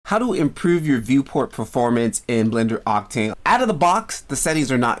how to improve your viewport performance in Blender Octane. Out of the box, the settings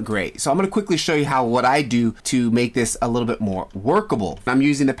are not great. So I'm going to quickly show you what I do to make this a little bit more workable. I'm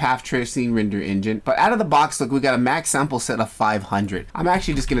using the path tracing render engine, but out of the box, look, we got a max sample set of 500. I'm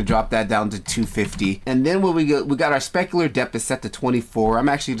actually just going to drop that down to 250. And then when we got our specular depth is set to 24. I'm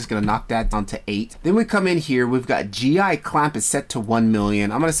actually just going to knock that down to 8. Then we come in here, we've got GI clamp is set to 1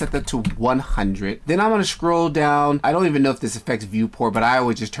 million. I'm going to set that to 100. Then I'm going to scroll down. I don't even know if this affects viewport, but I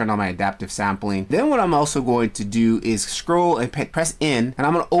always just turn on my adaptive sampling. Then what I'm also going to do is scroll and press in, and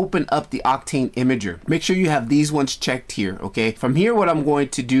I'm going to open up the Octane Imager. Make sure you have these ones checked here, okay? From here, what I'm going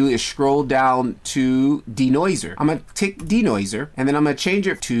to do is scroll down to Dinoiser. I'm going to take Dinoiser, and then I'm going to change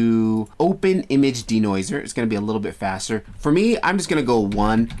it to Open Image Denoiser. It's going to be a little bit faster. For me, I'm just going to go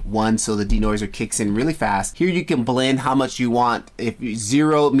 1 so the denoiser kicks in really fast. Here you can blend how much you want. If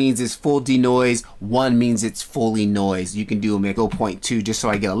 0 means it's full denoise, 1 means it's fully noise. You can do a go 0.2 just so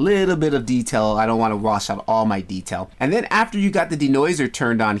I get a little bit of detail. I don't want to wash out all my detail. And then after you got the denoiser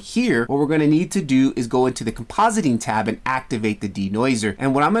turned on here, what we're going to need to do is go into the Compositing tab and activate the denoiser.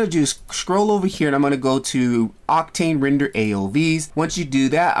 And what I'm going to do is scroll over here, and I'm going to go to Octane Render AOVs. Once you do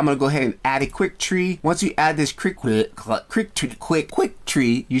that, I'm going to go ahead and add a quick tree. Once you add this quick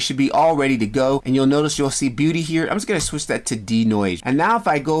tree, you should be all ready to go. And you'll notice you'll see beauty here. I'm just going to switch that to denoise. And now if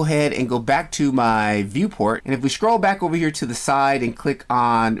I go ahead and go back to my viewport, and if we scroll back over here to the side and click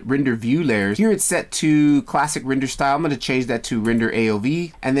on render view layers, here it's set to classic render style. I'm going to change that to render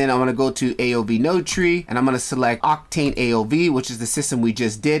AOV. And then I'm going to go to AOV node tree, and I'm going to select Octane AOV, which is the system we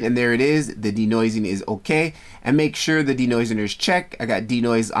just did. And there it is. The denoising is okay. And make sure the denoising is checked. I got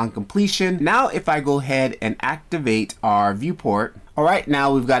denoise on completion. Now if I go ahead and activate our viewport, all right,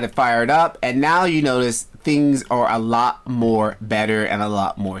 now we've got it fired up, and now you notice things are a lot more better and a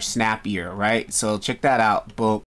lot more snappier, right? So check that out. Boom.